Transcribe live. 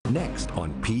Next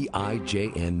on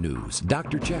PIJN News,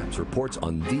 Dr. Chaps reports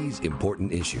on these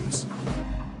important issues.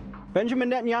 Benjamin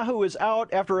Netanyahu is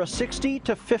out after a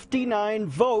 60-59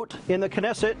 vote in the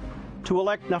Knesset to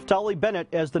elect Naftali Bennett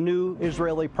as the new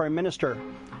Israeli Prime Minister.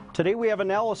 Today we have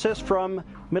analysis from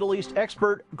Middle East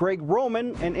expert Greg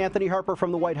Roman and Anthony Harper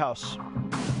from the White House.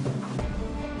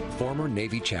 Former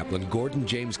Navy chaplain Gordon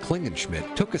James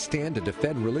Klingenschmitt took a stand to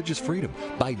defend religious freedom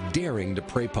by daring to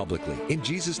pray publicly in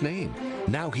Jesus' name.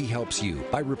 Now he helps you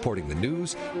by reporting the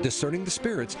news, discerning the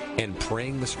spirits, and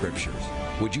praying the scriptures.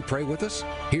 Would you pray with us?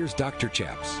 Here's Dr.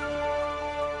 Chaps.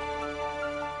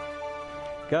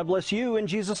 God bless you in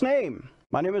Jesus' name.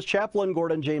 My name is Chaplain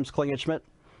Gordon James Klingenschmitt,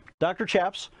 Dr.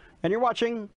 Chaps, and you're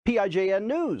watching PIJN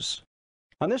News.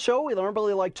 On this show, we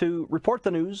normally like to report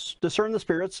the news, discern the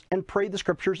spirits, and pray the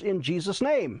scriptures in Jesus'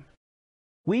 name.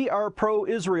 We are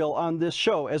pro-Israel on this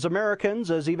show. As Americans,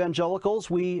 as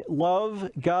evangelicals, we love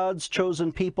God's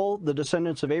chosen people, the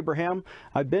descendants of Abraham.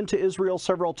 I've been to Israel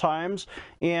several times,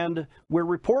 and we're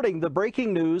reporting the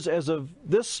breaking news as of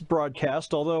this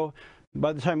broadcast, although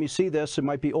by the time you see this, it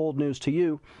might be old news to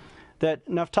you, that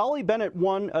Naftali Bennett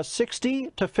won a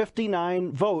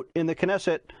 60-59 vote in the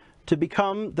Knesset to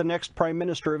become the next Prime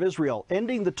Minister of Israel,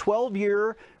 ending the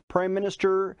 12-year Prime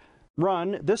Minister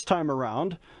run this time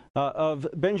around of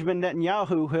Benjamin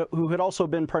Netanyahu, who had also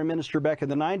been Prime Minister back in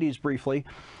the 90s briefly.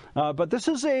 But this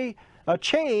is a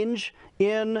change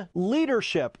in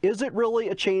leadership. Is it really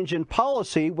a change in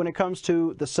policy when it comes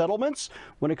to the settlements,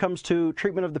 when it comes to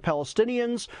treatment of the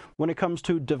Palestinians, when it comes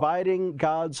to dividing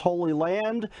God's holy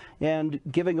land and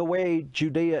giving away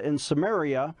Judea and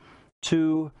Samaria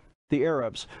to the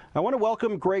Arabs? I want to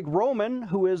welcome Greg Roman,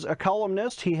 who is a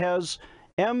columnist. He has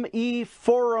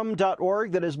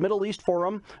meforum.org, that is Middle East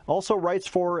Forum, also writes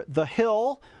for The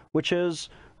Hill, which is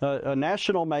a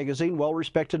national magazine,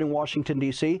 well-respected in Washington,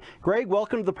 D.C. Greg,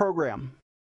 welcome to the program.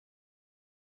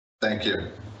 Thank you.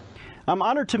 I'm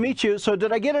honored to meet you. So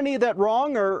did I get any of that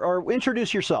wrong, or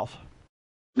introduce yourself?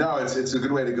 No, it's a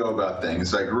good way to go about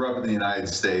things. I grew up in the United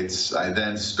States. I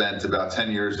then spent about 10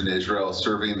 years in Israel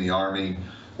serving in the Army,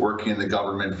 working in the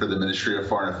government for the Ministry of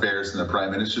Foreign Affairs in the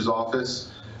Prime Minister's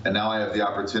office. And now I have the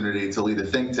opportunity to lead a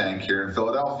think tank here in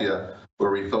Philadelphia, where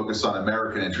we focus on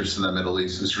American interests in the Middle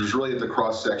East, which is really at the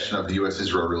cross-section of the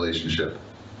U.S.-Israel relationship.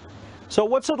 So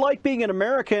what's it like being an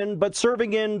American, but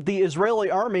serving in the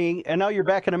Israeli army, and now you're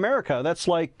back in America? That's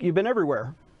like you've been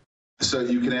everywhere. So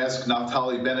you can ask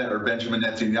Naftali Bennett or Benjamin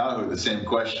Netanyahu the same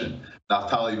question.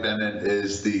 Naftali Bennett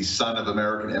is the son of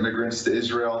American immigrants to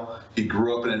Israel. He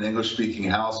grew up in an English-speaking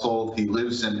household. He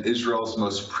lives in Israel's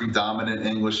most predominant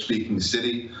English-speaking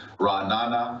city,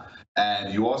 Ra'anana.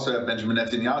 And you also have Benjamin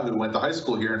Netanyahu, who went to high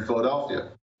school here in Philadelphia.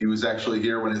 He was actually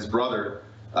here when his brother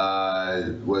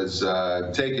was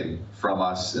taken from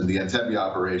us in the Entebbe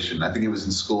operation. I think he was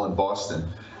in school in Boston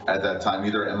at that time,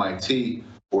 either at MIT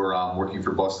or working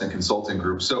for Boston Consulting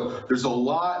Group. So there's a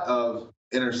lot of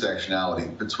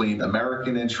intersectionality between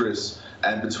American interests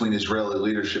and between Israeli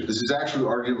leadership. This is actually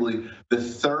arguably the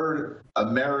third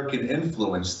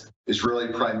American-influenced Israeli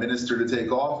prime minister to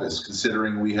take office,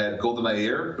 considering we had Golda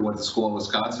Meir, who went to school in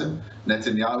Wisconsin,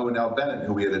 Netanyahu, and now Bennett,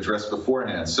 who we had addressed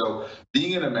beforehand. So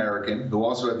being an American who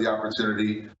also had the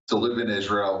opportunity to live in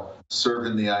Israel, serve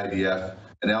in the IDF,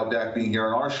 and now back being here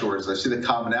on our shores, I see the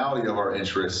commonality of our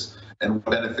interests and what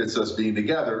benefits us being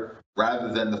together,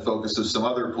 rather than the focus of some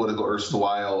other political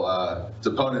erstwhile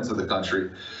opponents of the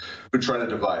country who try to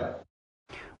divide.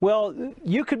 Well,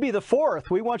 you could be the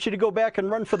fourth. We want you to go back and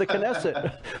run for the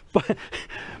Knesset.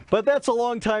 but that's a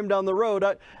long time down the road.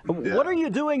 What are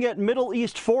you doing at Middle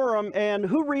East Forum, and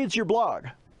who reads your blog?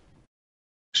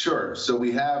 Sure. So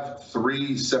we have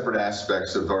three separate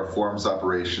aspects of our forum's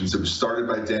operations. It was started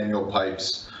by Daniel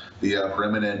Pipes, the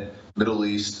preeminent Middle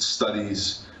East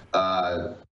studies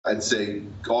I'd say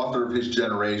author of his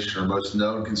generation, or most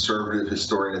known conservative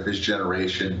historian of his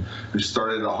generation, who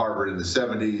started at Harvard in the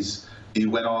 70s. He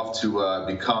went off to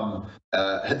become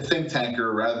a think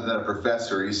tanker rather than a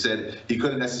professor. He said he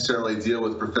couldn't necessarily deal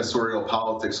with professorial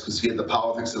politics because he had the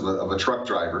politics of a truck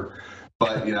driver.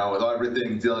 But, you know, with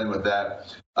everything dealing with that,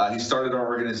 he started our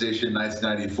organization in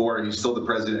 1994. He's still the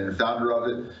president and founder of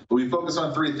it. But we focus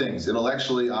on three things: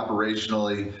 intellectually,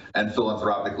 operationally, and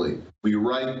philanthropically. We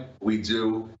write, we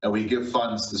do, and we give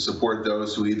funds to support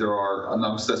those who either are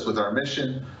amongst us with our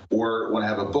mission, or want to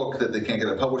have a book that they can't get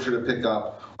a publisher to pick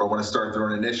up, or want to start their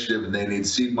own initiative and they need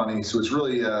seed money. So it's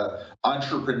really an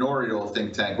entrepreneurial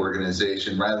think tank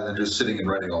organization rather than just sitting and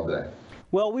writing all day.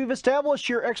 Well, we've established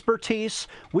your expertise.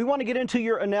 We want to get into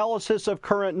your analysis of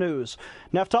current news.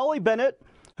 Naftali Bennett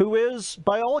who is,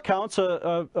 by all accounts,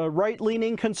 a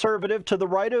right-leaning conservative to the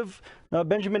right of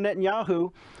Benjamin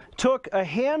Netanyahu, took a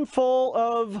handful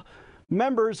of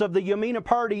members of the Yamina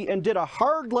party and did a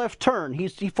hard left turn. He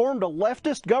formed a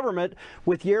leftist government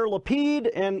with Yair Lapid,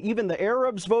 and even the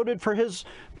Arabs voted for his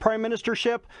prime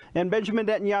ministership, and Benjamin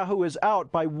Netanyahu is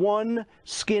out by one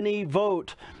skinny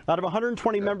vote. Out of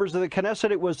 120 members of the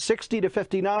Knesset, it was 60 to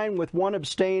 59 with one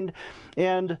abstained,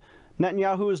 and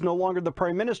Netanyahu is no longer the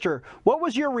prime minister. What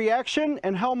was your reaction,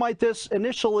 and how might this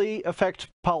initially affect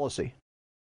policy?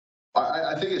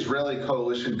 I think Israeli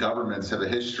coalition governments have a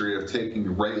history of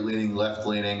taking right-leaning,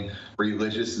 left-leaning,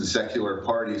 religious and secular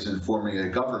parties and forming a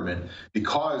government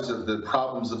because of the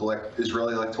problems of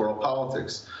Israeli electoral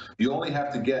politics. You only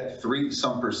have to get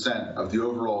 3% of the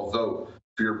overall vote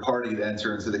for your party to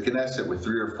enter into the Knesset with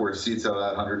 3 or 4 seats out of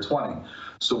that 120.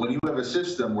 So when you have a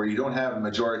system where you don't have a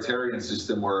majoritarian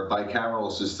system or a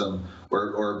bicameral system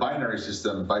or a binary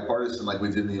system, bipartisan like we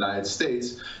did in the United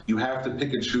States, you have to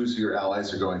pick and choose who your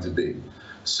allies are going to be.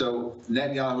 So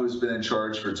Netanyahu has been in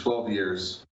charge for 12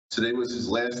 years. Today was his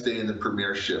last day in the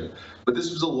premiership. But this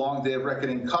was a long day of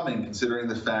reckoning coming, considering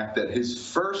the fact that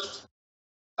his first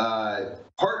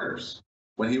partners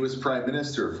when he was prime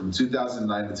minister from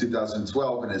 2009 to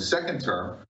 2012 in his second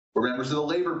term were members of the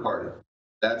Labor Party.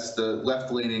 That's the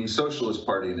left-leaning socialist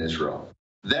party in Israel.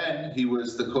 Then he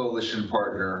was the coalition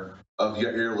partner of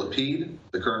Yair Lapid,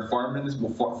 the current farm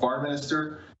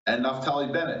minister, and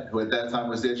Naftali Bennett, who at that time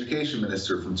was the education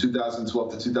minister from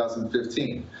 2012 to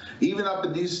 2015. Even up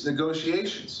in these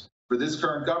negotiations for this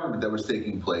current government that was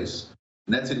taking place,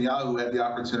 Netanyahu had the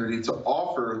opportunity to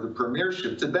offer the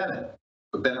premiership to Bennett.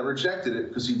 But Bennett rejected it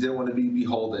because he didn't want to be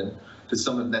beholden to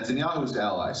some of Netanyahu's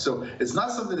allies. So it's not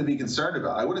something to be concerned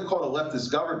about. I wouldn't call it a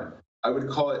leftist government. I would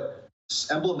call it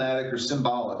emblematic or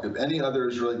symbolic of any other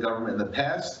Israeli government in the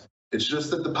past. It's just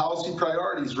that the policy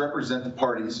priorities represent the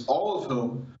parties, all of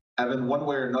whom have in one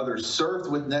way or another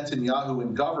served with Netanyahu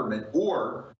in government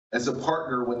or as a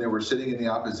partner when they were sitting in the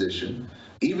opposition.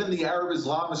 Even the Arab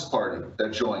Islamist party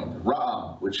that joined,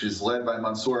 Ra'am, which is led by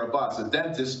Mansour Abbas, a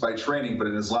dentist by training but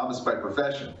an Islamist by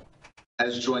profession,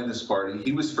 has joined this party.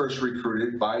 He was first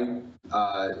recruited by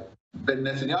Ben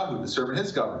Netanyahu to serve in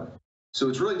his government. So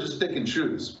it's really just pick and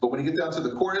choose. But when you get down to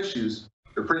the core issues,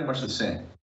 they're pretty much the same.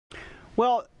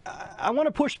 Well, I want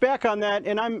to push back on that,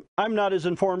 and I'm not as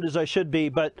informed as I should be,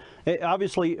 but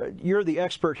obviously you're the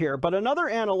expert here. But another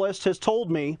analyst has told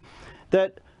me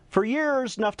that for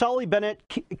years, Naftali Bennett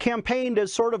campaigned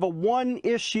as sort of a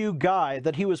one-issue guy,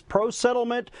 that he was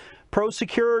pro-settlement,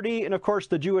 pro-security, and of course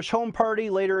the Jewish Home Party,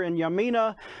 later in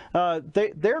Yamina.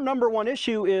 Their number one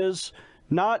issue is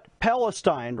not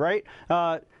Palestine, right?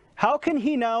 How can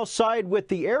he now side with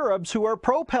the Arabs who are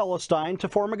pro-Palestine to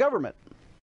form a government?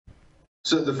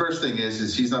 So the first thing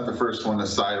is he's not the first one to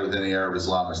side with any Arab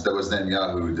Islamists. That was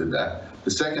Netanyahu who did that.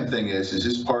 The second thing is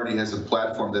his party has a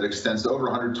platform that extends to over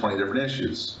 120 different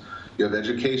issues. You have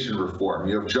education reform.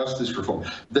 You have justice reform.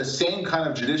 The same kind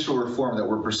of judicial reform that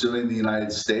we're pursuing in the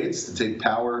United States to take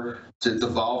power, to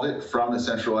devolve it from the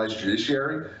centralized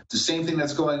judiciary. It's the same thing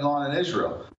that's going on in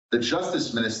Israel. The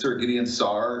justice minister, Gideon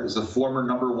Sa'ar, is a former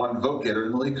 #1 vote getter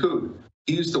in the Likud.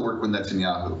 He used to work with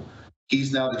Netanyahu.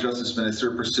 He's now the justice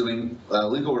minister pursuing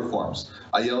legal reforms.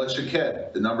 Ayelet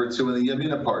Shaked, the #2 in the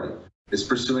Yamina party, is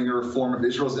pursuing a reform of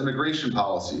Israel's immigration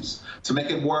policies to make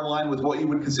it more in line with what you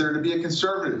would consider to be a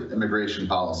conservative immigration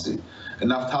policy.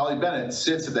 And Naftali Bennett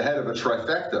sits at the head of a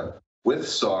trifecta with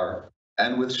Sa'ar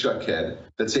and with Shaked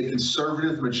that's a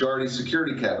conservative majority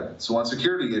security cabinet. So on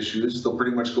security issues, they'll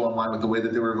pretty much go in line with the way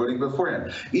that they were voting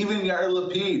beforehand. Even Yair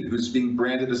Lapid, who's being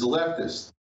branded as a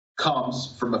leftist,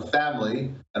 comes from a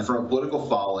family and from a political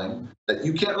following that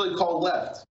you can't really call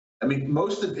left. I mean,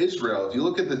 most of Israel, if you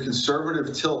look at the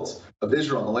conservative tilt of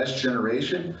Israel in the last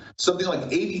generation, something like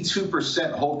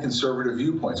 82% hold conservative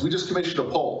viewpoints. We just commissioned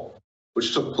a poll,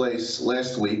 which took place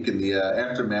last week in the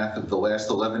aftermath of the last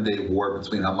 11-day war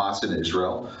between Hamas and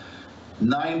Israel.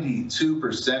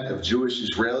 92% of Jewish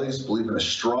Israelis believe in a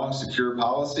strong, secure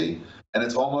policy, and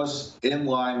it's almost in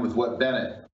line with what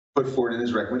Bennett put forward in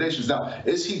his recommendations. Now,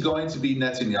 is he going to be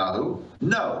Netanyahu?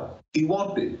 No, he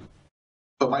won't be.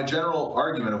 But my general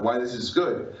argument of why this is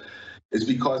good is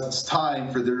because it's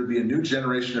time for there to be a new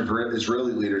generation of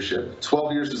Israeli leadership.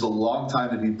 12 years is a long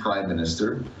time to be prime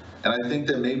minister. And I think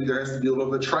that maybe there has to be a little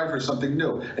bit of a try for something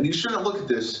new. And you shouldn't look at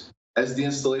this as the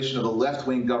installation of a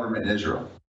left-wing government in Israel.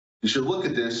 You should look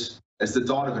at this as the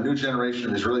dawn of a new generation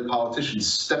of Israeli politicians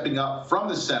stepping up from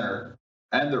the center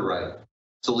and the right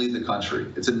to lead the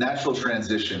country. It's a natural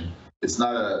transition. It's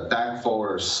not a backfall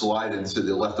or slide into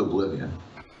the left oblivion.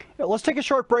 Let's take a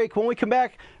short break. When we come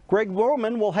back, Greg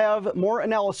Roman will have more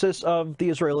analysis of the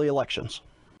Israeli elections.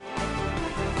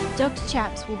 Dr.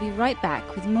 Chaps will be right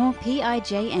back with more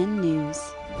PIJN news.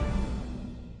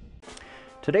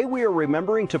 Today we are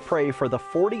remembering to pray for the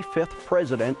 45th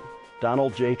President,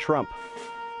 Donald J. Trump.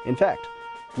 In fact,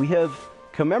 we have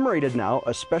commemorated now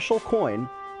a special coin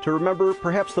to remember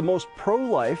perhaps the most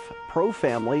pro-life,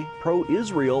 pro-family,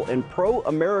 pro-Israel, and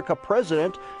pro-America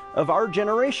president of our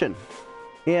generation.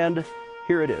 And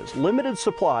here it is, limited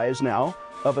supplies now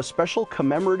of a special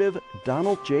commemorative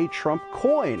Donald J. Trump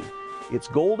coin. It's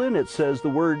golden, it says the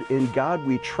word "In God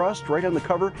We Trust" right on the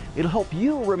cover. It'll help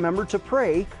you remember to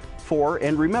pray for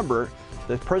and remember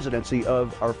the presidency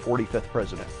of our 45th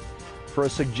president. For a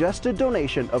suggested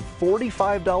donation of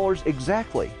 $45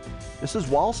 exactly, this is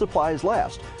while supplies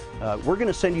last, we're going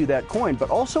to send you that coin,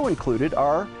 but also included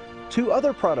are 2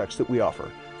 other products that we offer.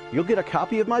 You'll get a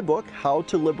copy of my book, How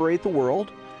to Liberate the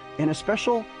World, and a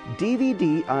special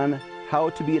DVD on how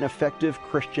to be an effective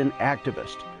Christian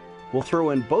activist. We'll throw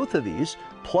in both of these,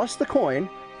 plus the coin,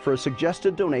 for a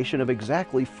suggested donation of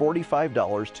exactly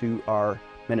 $45 to our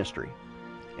ministry.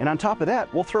 And on top of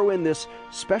that, we'll throw in this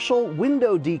special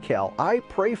window decal, I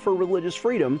Pray for Religious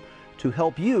Freedom, to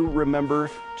help you remember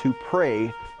to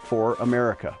pray for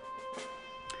America.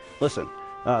 Listen,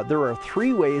 there are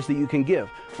 3 ways that you can give.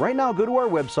 Right now, go to our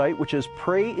website, which is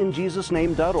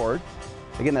prayinjesusname.org.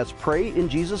 Again, that's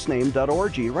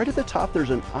prayinjesusname.org. Right at the top, there's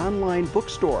an online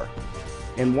bookstore.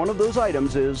 And one of those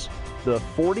items is the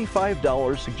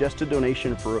 $45 suggested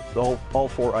donation for all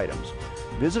 4 items.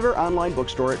 Visit our online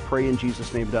bookstore at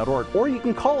prayinjesusname.org, or you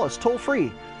can call us toll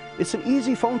free. It's an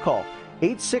easy phone call,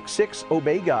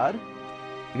 866-OBEY-GOD.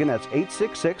 Again, that's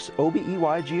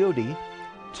 866-OBEYGOD.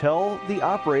 Tell the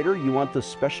operator you want the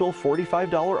special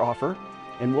 $45 offer,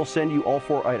 and we'll send you all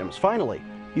 4 items. Finally,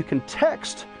 you can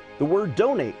text the word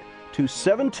donate to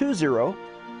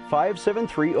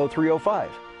 720-573-0305.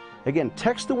 Again,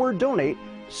 text the word donate,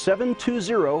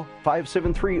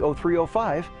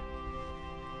 720-573-0305.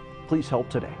 Please help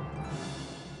today.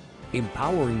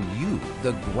 Empowering you,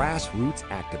 the grassroots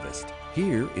activist.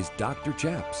 Here is Dr.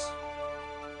 Chaps.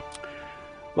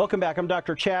 Welcome back. I'm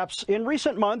Dr. Chaps. In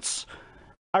recent months,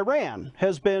 Iran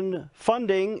has been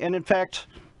funding, and in fact,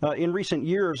 in recent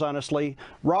years, honestly,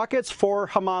 rockets for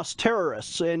Hamas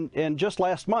terrorists. And just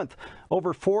last month,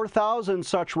 over 4,000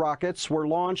 such rockets were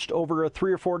launched over a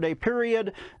 3 or 4 day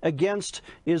period against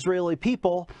Israeli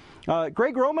people.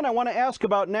 Greg Roman, I want to ask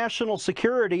about national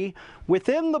security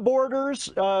within the borders.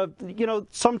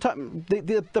 Sometimes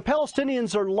the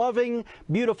Palestinians are loving,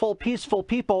 beautiful, peaceful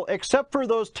people, except for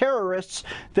those terrorists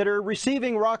that are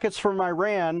receiving rockets from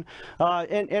Iran.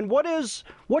 And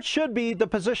what should be the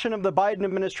position of the Biden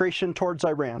administration towards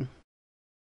Iran?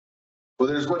 Well,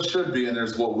 there's what should be and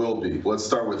there's what will be. Let's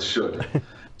start with should.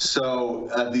 So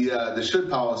the should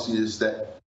policy is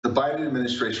that the Biden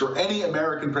administration, or any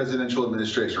American presidential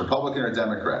administration, Republican or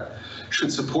Democrat,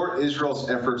 should support Israel's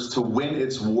efforts to win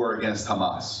its war against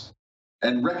Hamas.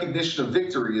 And recognition of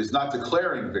victory is not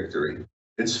declaring victory.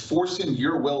 It's forcing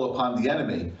your will upon the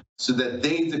enemy so that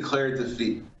they declare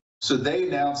defeat. So they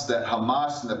announced that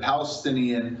Hamas and the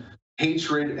Palestinian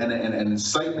hatred and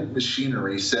incitement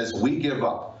machinery says, we give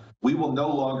up. We will no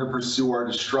longer pursue our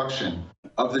destruction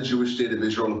of the Jewish state of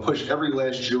Israel to push every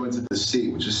last Jew into the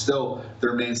sea, which is still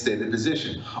their main stated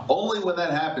position. Only when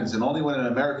that happens, and only when an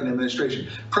American administration,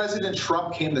 President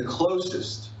Trump came the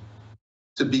closest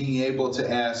to being able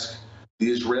to ask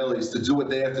the Israelis to do what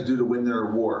they have to do to win their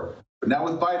war. But now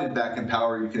with Biden back in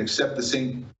power, you can accept the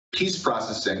same peace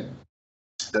processing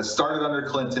that started under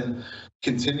Clinton,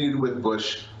 continued with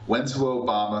Bush, went to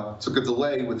Obama, took a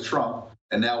delay with Trump,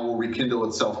 and now will rekindle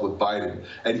itself with Biden.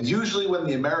 And usually when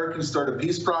the Americans start a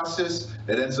peace process,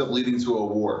 it ends up leading to a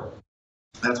war.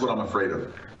 That's what I'm afraid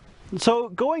of. So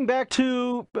going back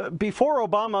to before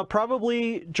Obama,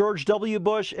 probably George W.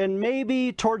 Bush, and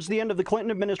maybe towards the end of the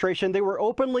Clinton administration, they were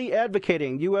openly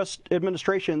advocating, U.S.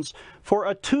 administrations, for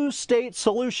a 2-state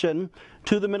solution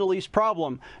to the Middle East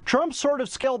problem. Trump sort of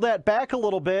scaled that back a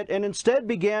little bit and instead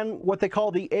began what they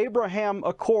call the Abraham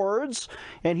Accords,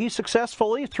 and he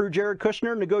successfully, through Jared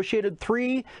Kushner, negotiated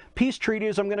 3 peace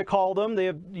treaties, I'm going to call them. They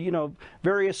have,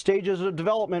 various stages of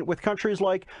development with countries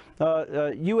like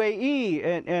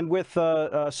UAE and with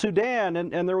Sudan,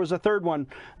 and there was a third one.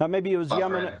 Maybe it was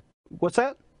Yemen. What's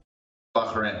that?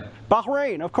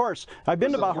 Bahrain, of course. I've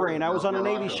been to Bahrain. I was on a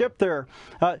Navy ship there.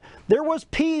 There was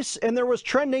peace and there was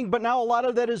trending, but now a lot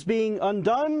of that is being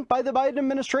undone by the Biden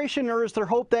administration, or is there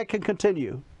hope that can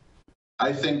continue?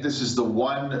 I think this is the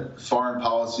one foreign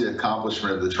policy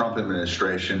accomplishment of the Trump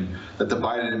administration that the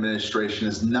Biden administration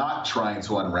is not trying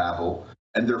to unravel.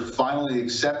 and they're finally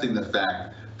accepting the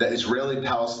fact that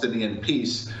Israeli-Palestinian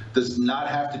peace does not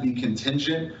have to be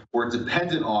contingent or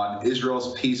dependent on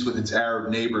Israel's peace with its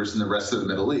Arab neighbors in the rest of the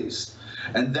Middle East.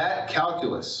 And that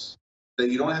calculus, that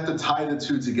you don't have to tie the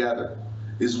two together,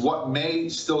 is what may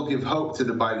still give hope to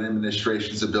the Biden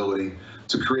administration's ability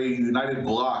to create a united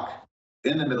bloc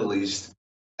in the Middle East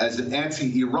as an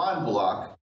anti-Iran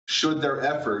bloc should their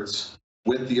efforts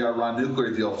with the Iran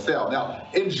nuclear deal fail. Now,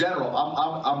 in general,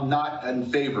 I'm not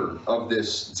in favor of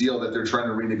this deal that they're trying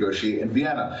to renegotiate in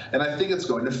Vienna, and I think it's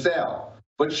going to fail.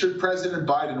 But should President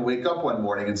Biden wake up one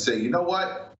morning and say, you know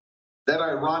what, that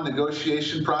Iran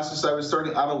negotiation process I was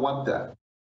starting, I don't want that.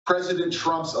 President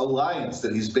Trump's alliance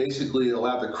that he's basically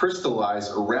allowed to crystallize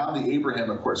around the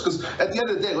Abraham Accords, because at the end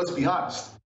of the day, let's be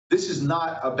honest, this is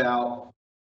not about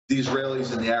the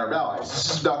Israelis and the Arab allies.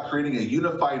 This is about creating a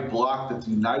unified bloc that the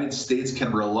United States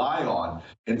can rely on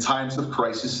in times of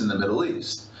crisis in the Middle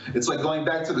East. It's like going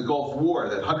back to the Gulf War,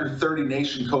 that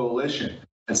 130-nation coalition,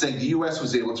 and saying the U.S.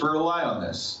 was able to rely on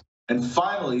this. And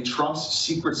finally, Trump's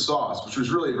secret sauce, which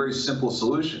was really a very simple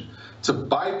solution, to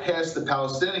bypass the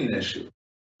Palestinian issue,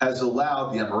 has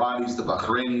allowed the Emiratis, the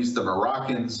Bahrainis, the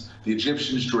Moroccans, the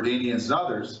Egyptians, Jordanians, and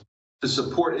others to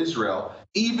support Israel,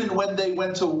 even when they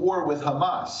went to war with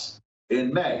Hamas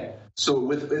in May.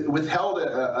 So it withheld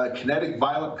a kinetic,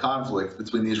 violent conflict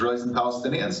between the Israelis and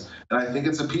Palestinians, and I think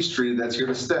it's a peace treaty that's here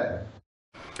to stay.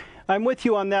 I'm with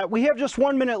you on that. We have just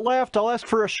 1 minute left. I'll ask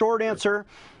for a short answer,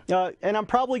 and I'm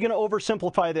probably going to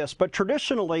oversimplify this, but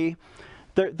traditionally,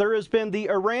 there has been the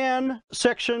Iran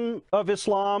section of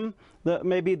Islam,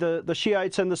 maybe the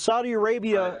Shiites, and the Saudi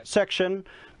Arabia section,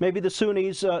 maybe the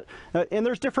Sunnis, and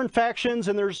there's different factions,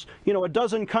 and there's a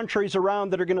dozen countries around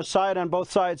that are going to side on both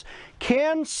sides.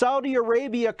 Can Saudi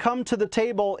Arabia come to the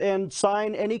table and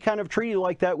sign any kind of treaty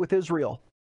like that with Israel?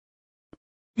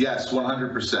 Yes,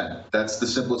 100%. That's the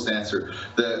simplest answer.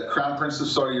 The Crown Prince of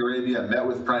Saudi Arabia met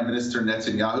with Prime Minister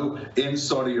Netanyahu in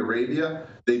Saudi Arabia.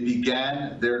 They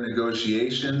began their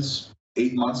negotiations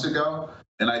 8 months ago,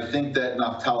 and I think that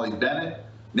Naftali Bennett,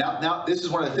 now this is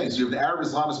one of the things, you have the Arab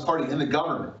Islamist Party in the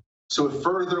government, so it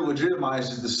further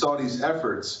legitimizes the Saudis'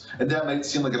 efforts, and that might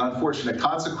seem like an unfortunate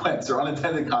consequence or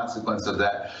unintended consequence of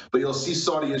that, but you'll see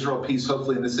Saudi-Israel peace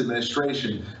hopefully in this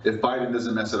administration if Biden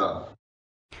doesn't mess it up.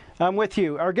 I'm with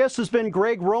you. Our guest has been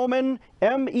Greg Roman,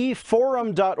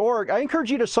 meforum.org. I encourage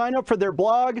you to sign up for their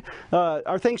blog.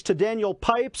 Our thanks to Daniel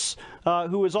Pipes,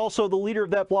 who is also the leader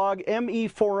of that blog,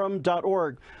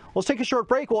 meforum.org. Let's take a short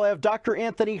break. We'll have Dr.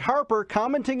 Anthony Harper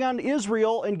commenting on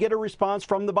Israel and get a response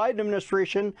from the Biden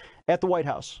administration at the White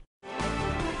House.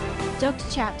 Dr.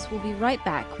 Chaps will be right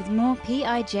back with more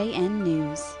PIJN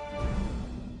News.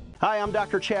 Hi, I'm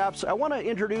Dr. Chaps. I want to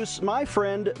introduce my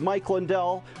friend Mike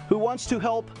Lindell, who wants to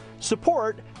help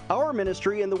support our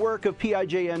ministry and the work of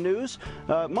PIJN News.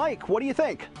 Mike, what do you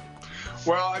think?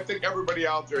 Well, I think everybody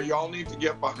out there, y'all need to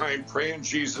get behind Pray in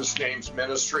Jesus' Name's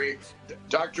ministry.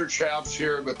 Dr. Chaps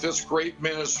here, but this great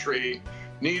ministry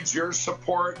needs your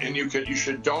support, and you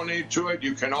should donate to it.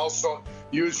 You can also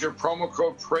use your promo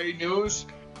code PRAYNEWS,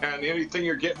 and anything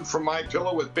you're getting from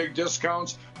MyPillow with big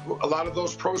discounts, a lot of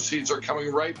those proceeds are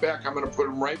coming right back. I'm going to put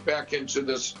them right back into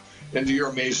your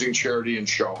amazing charity and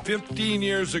show. 15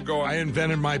 years ago, I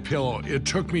invented MyPillow. It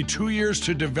took me 2 years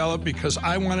to develop because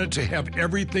I wanted to have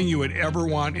everything you would ever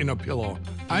want in a pillow.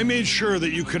 I made sure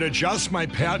that you could adjust my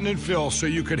patented fill so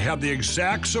you could have the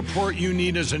exact support you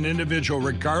need as an individual,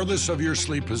 regardless of your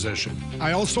sleep position.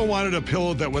 I also wanted a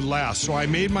pillow that would last, so I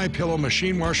made MyPillow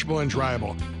machine washable and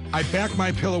dryable. I back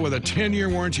MyPillow with a 10-year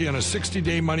warranty and a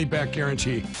 60-day money-back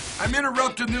guarantee. I'm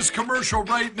interrupting this commercial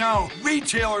right now.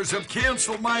 Retailers have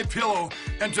canceled MyPillow,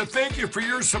 and to thank you for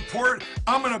your support,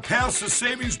 I'm going to pass the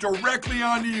savings directly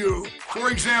on to you.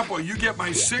 For example, you get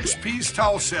my 6-piece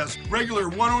towel sets, regular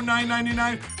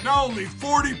 $109.99, now only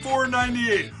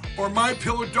 $44.98. Or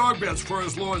MyPillow dog beds for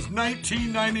as low as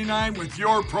 $19.99 with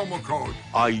your promo code.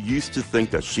 I used to think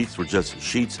that sheets were just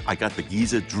sheets. I got the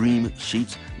Giza Dream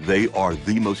sheets. They are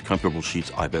the most comfortable sheets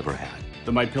I've ever had.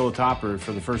 The MyPillow topper,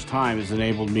 for the first time, has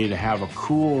enabled me to have a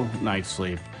cool night's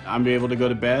sleep. I'm able to go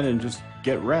to bed and just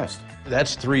get rest.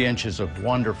 That's 3 inches of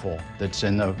wonderful that's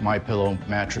in the MyPillow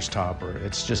mattress topper.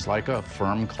 It's just like a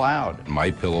firm cloud.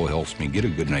 MyPillow helps me get a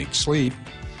good night's sleep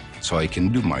so I can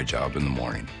do my job in the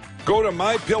morning. Go to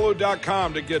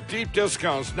MyPillow.com to get deep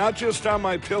discounts, not just on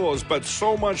MyPillows, but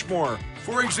so much more.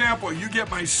 For example, you get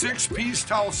my 6-piece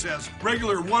towel sets,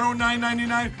 regular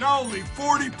 $109.99, now only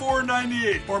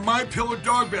 $44.98. Or MyPillow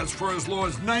dog beds for as low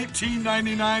as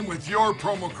 $19.99 with your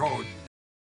promo code.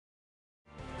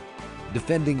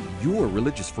 Defending your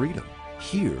religious freedom.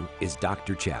 Here is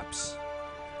Dr. Chaps.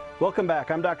 Welcome back.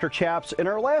 I'm Dr. Chaps. In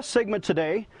our last segment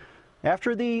today,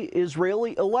 after the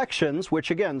Israeli elections,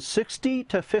 which again, 60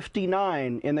 to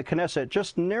 59 in the Knesset,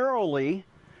 just narrowly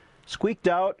squeaked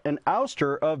out an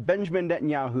ouster of Benjamin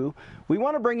Netanyahu, we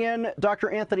want to bring in Dr.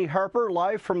 Anthony Harper,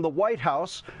 live from the White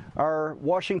House, our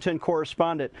Washington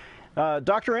correspondent.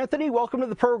 Dr. Anthony, welcome to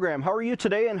the program. How are you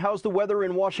today, and how's the weather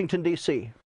in Washington,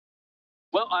 D.C.?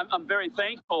 Well, I'm very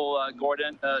thankful,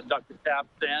 Gordon, Dr. Chaps,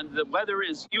 and the weather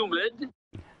is humid,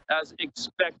 as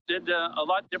expected, a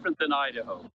lot different than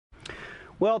Idaho.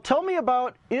 Well, tell me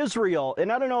about Israel.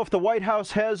 And I don't know if the White House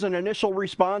has an initial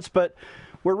response, but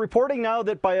we're reporting now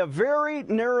that by a very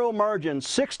narrow margin,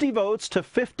 60 votes to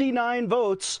 59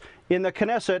 votes in the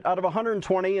Knesset out of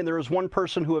 120, and there was one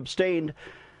person who abstained,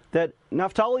 that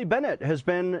Naftali Bennett has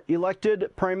been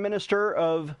elected Prime Minister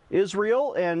of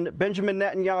Israel, and Benjamin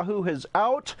Netanyahu is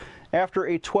out after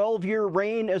a 12-year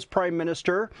reign as Prime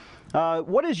Minister.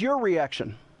 What is your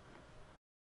reaction?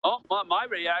 Oh, my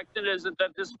reaction is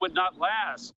that this would not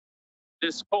last.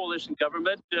 This coalition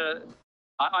government,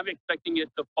 I'm expecting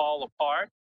it to fall apart.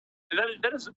 And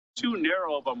that is too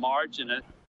narrow of a margin, and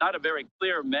not a very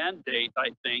clear mandate, I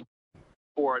think,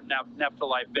 for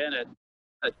Naftali Bennett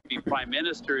to be Prime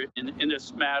Minister in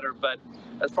this matter. But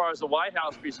as far as the White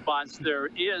House response, there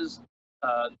is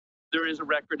a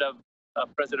record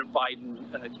of President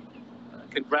Biden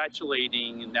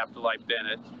congratulating Naftali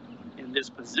Bennett in this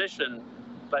position.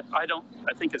 But I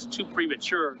think it's too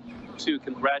premature to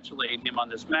congratulate him on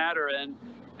this matter. And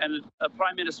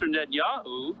Prime Minister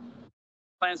Netanyahu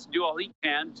plans to do all he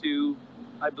can to,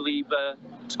 I believe,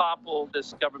 topple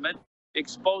this government,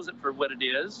 expose it for what it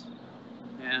is,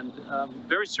 and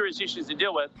very serious issues to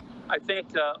deal with. I think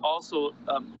also,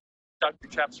 Dr.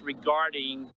 Chaps,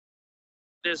 regarding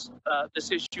this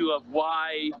issue of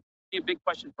why, a big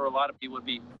question for a lot of people would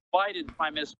be, why did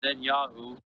Prime Minister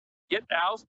Netanyahu get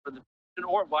ousted for the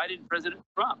or why did President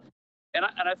Trump? And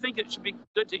I think it should be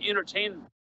good to entertain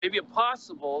maybe a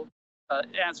possible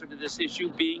answer to this issue,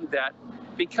 being that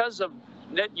because of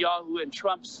Netanyahu and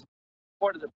Trump's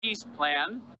support of the peace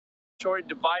plan, short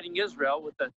dividing Israel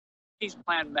with the peace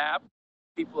plan map,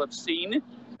 people have seen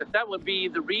that would be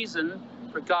the reason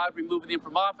for God removing him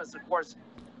from office. Of course,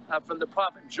 from the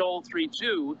prophet Joel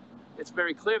 3:2, it's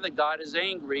very clear that God is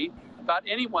angry about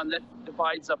anyone that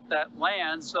divides up that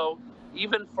land. So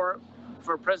even for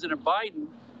President Biden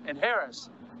and Harris,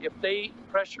 if they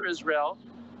pressure Israel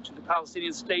to the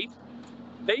Palestinian state,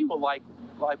 they will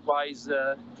likewise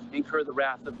incur the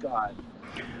wrath of God.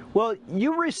 Well,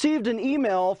 you received an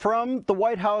email from the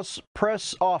White House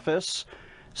press office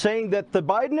saying that the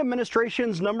Biden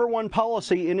administration's #1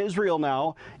 policy in Israel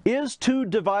now is to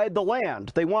divide the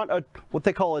land. They want what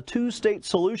they call a two-state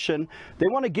solution. They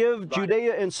want to give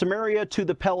Judea and Samaria to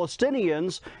the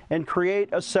Palestinians and create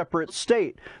a separate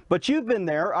state. But you've been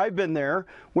there, I've been there,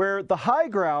 where the high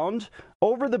ground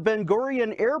over the Ben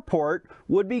Gurion airport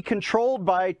would be controlled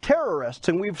by terrorists.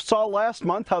 And we saw last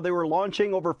month how they were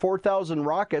launching over 4,000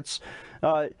 rockets.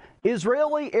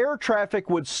 Israeli air traffic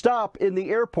would stop in the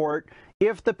airport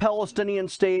if the Palestinian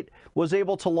state was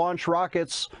able to launch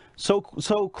rockets so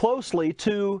closely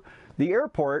to the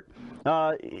airport.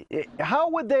 How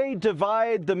would they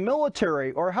divide the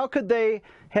military, or how could they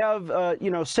have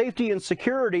safety and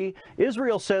security?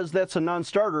 Israel says that's a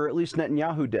non-starter, at least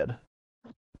Netanyahu did.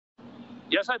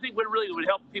 Yes, I think what really would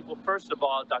help people, first of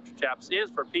all, Dr. Chaps, is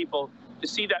for people to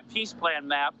see that peace plan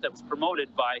map that was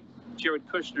promoted by Jared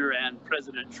Kushner and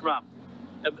President Trump.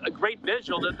 A great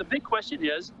visual. The big question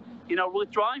is,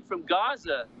 withdrawing from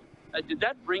Gaza, did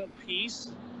that bring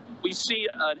peace? We see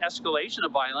an escalation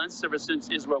of violence ever since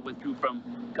Israel withdrew from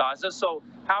Gaza. So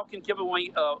how can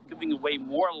giving away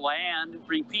more land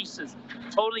bring peace? Is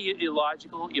totally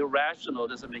illogical, irrational. It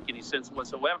doesn't make any sense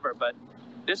whatsoever. But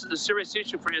this is a serious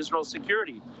issue for Israel's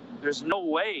security. There's no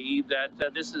way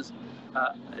that this is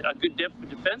a good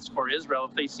defense for Israel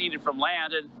if they cede from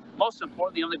land, and most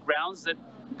importantly, on the grounds that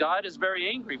God is very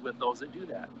angry with those that do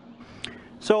that.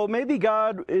 So maybe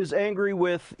God is angry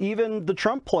with even the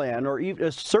Trump plan, or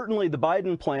even, certainly the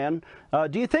Biden plan.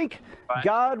 Do you think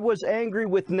God was angry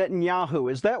with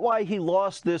Netanyahu? Is that why he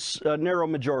lost this narrow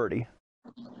majority?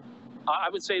 I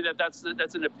would say that that's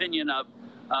an opinion of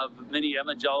many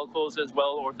evangelicals as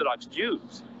well Orthodox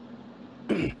Jews.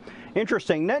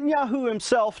 Interesting. Netanyahu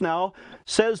himself now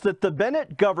says that the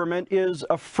Bennett government is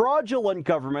a fraudulent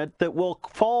government that will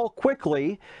fall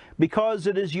quickly because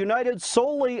it is united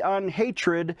solely on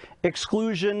hatred,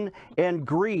 exclusion, and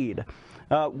greed.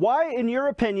 Why, in your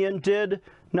opinion, did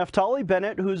Naftali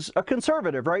Bennett, who's a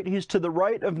conservative, right? He's to the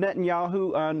right of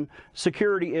Netanyahu on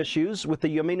security issues with the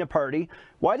Yamina Party.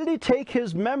 Why did he take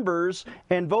his members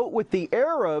and vote with the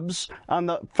Arabs on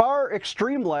the far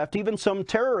extreme left, even some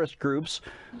terrorist groups,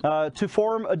 to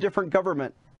form a different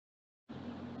government?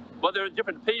 Well, there are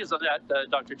different opinions on that,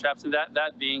 Dr. Chaps, and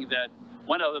that being that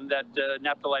one of them, that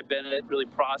Naftali Bennett really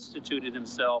prostituted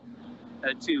himself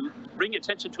to bring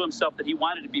attention to himself that he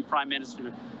wanted to be prime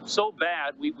minister so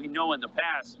bad. We know in the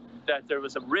past that there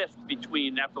was a rift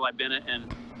between Naftali Bennett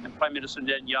and Prime Minister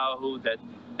Netanyahu, that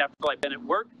Naftali Bennett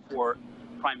worked for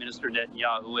Prime Minister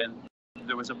Netanyahu, and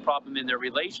there was a problem in their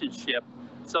relationship.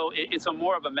 So it's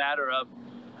more of a matter of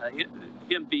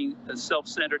him being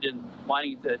self-centered and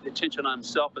wanting the attention on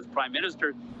himself as prime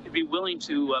minister, to be willing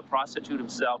to prostitute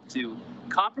himself to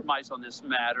compromise on this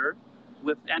matter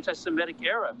with anti-Semitic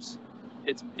Arabs.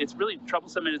 It's really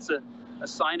troublesome, and it's a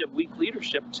sign of weak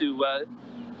leadership to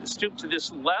stoop to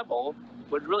this level,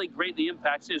 what really greatly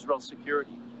impacts Israel's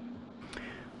security.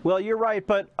 Well, you're right,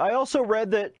 but I also read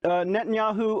that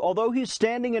Netanyahu, although he's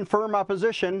standing in firm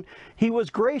opposition, he was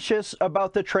gracious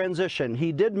about the transition.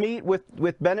 He did meet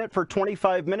with Bennett for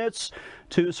 25 minutes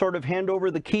to sort of hand over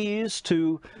the keys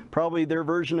to probably their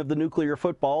version of the nuclear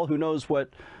football. Who knows what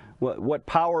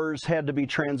powers had to be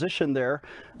transitioned there,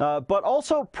 but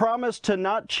also promised to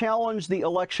not challenge the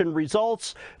election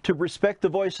results, to respect the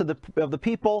voice of the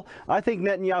people. I think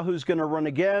Netanyahu's going to run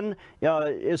again.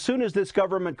 As soon as this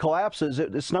government collapses,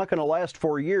 it's not going to last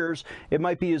 4 years. It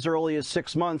might be as early as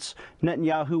 6 months.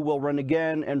 Netanyahu will run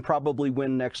again and probably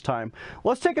win next time.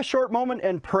 Let's take a short moment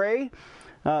and pray.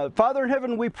 Father in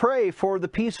heaven, we pray for the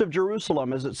peace of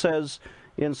Jerusalem, as it says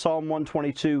in Psalm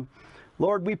 122.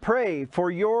 Lord, we pray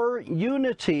for your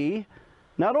unity,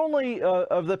 not only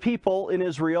of the people in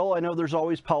Israel, I know there's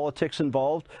always politics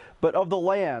involved, but of the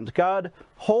land. God,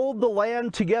 hold the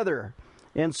land together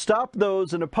and stop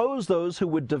those and oppose those who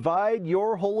would divide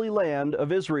your holy land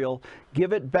of Israel.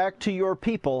 Give it back to your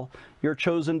people, your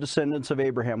chosen descendants of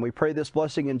Abraham. We pray this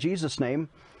blessing in Jesus' name.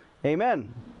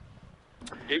 Amen.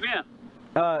 Amen.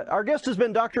 Our guest has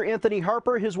been Dr. Anthony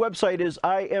Harper. His website is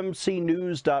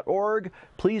imcnews.org.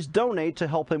 Please donate to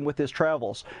help him with his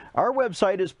travels. Our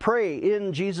website is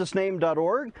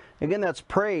prayinjesusname.org. Again, that's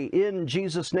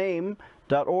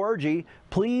prayinjesusname.org.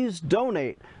 Please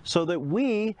donate so that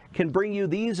we can bring you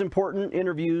these important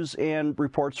interviews and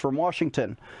reports from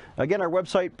Washington. Again, our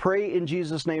website,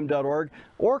 prayinjesusname.org,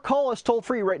 or call us toll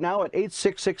free right now at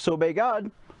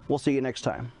 866-OBEY-GOD. We'll see you next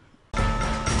time.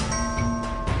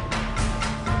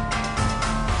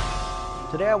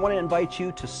 Today I want to invite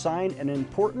you to sign an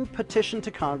important petition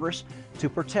to Congress to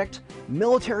protect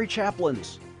military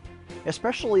chaplains,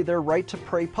 especially their right to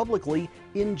pray publicly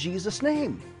in Jesus'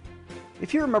 name.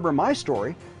 If you remember my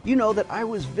story, you know that I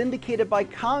was vindicated by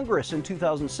Congress in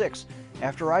 2006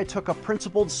 after I took a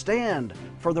principled stand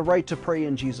for the right to pray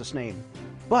in Jesus' name.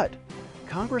 But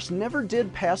Congress never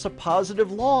did pass a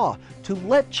positive law to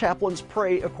let chaplains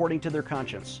pray according to their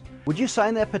conscience. Would you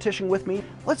sign that petition with me?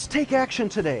 Let's take action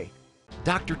today.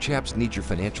 Dr. Chaps needs your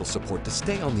financial support to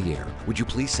stay on the air. Would you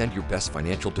please send your best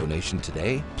financial donation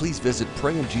today? Please visit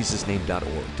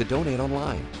prayinjesusname.org to donate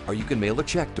online, or you can mail a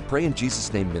check to Pray in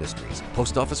Jesus' Name Ministries,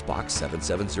 Post Office Box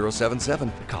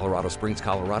 77077, Colorado Springs,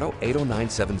 Colorado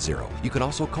 80970. You can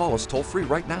also call us toll free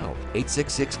right now,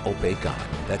 866-OBEY-GOD.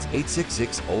 That's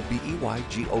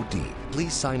 866-OBEYGOD.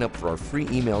 Please sign up for our free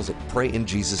emails at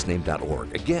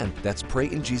prayinjesusname.org. Again, that's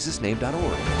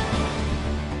prayinjesusname.org.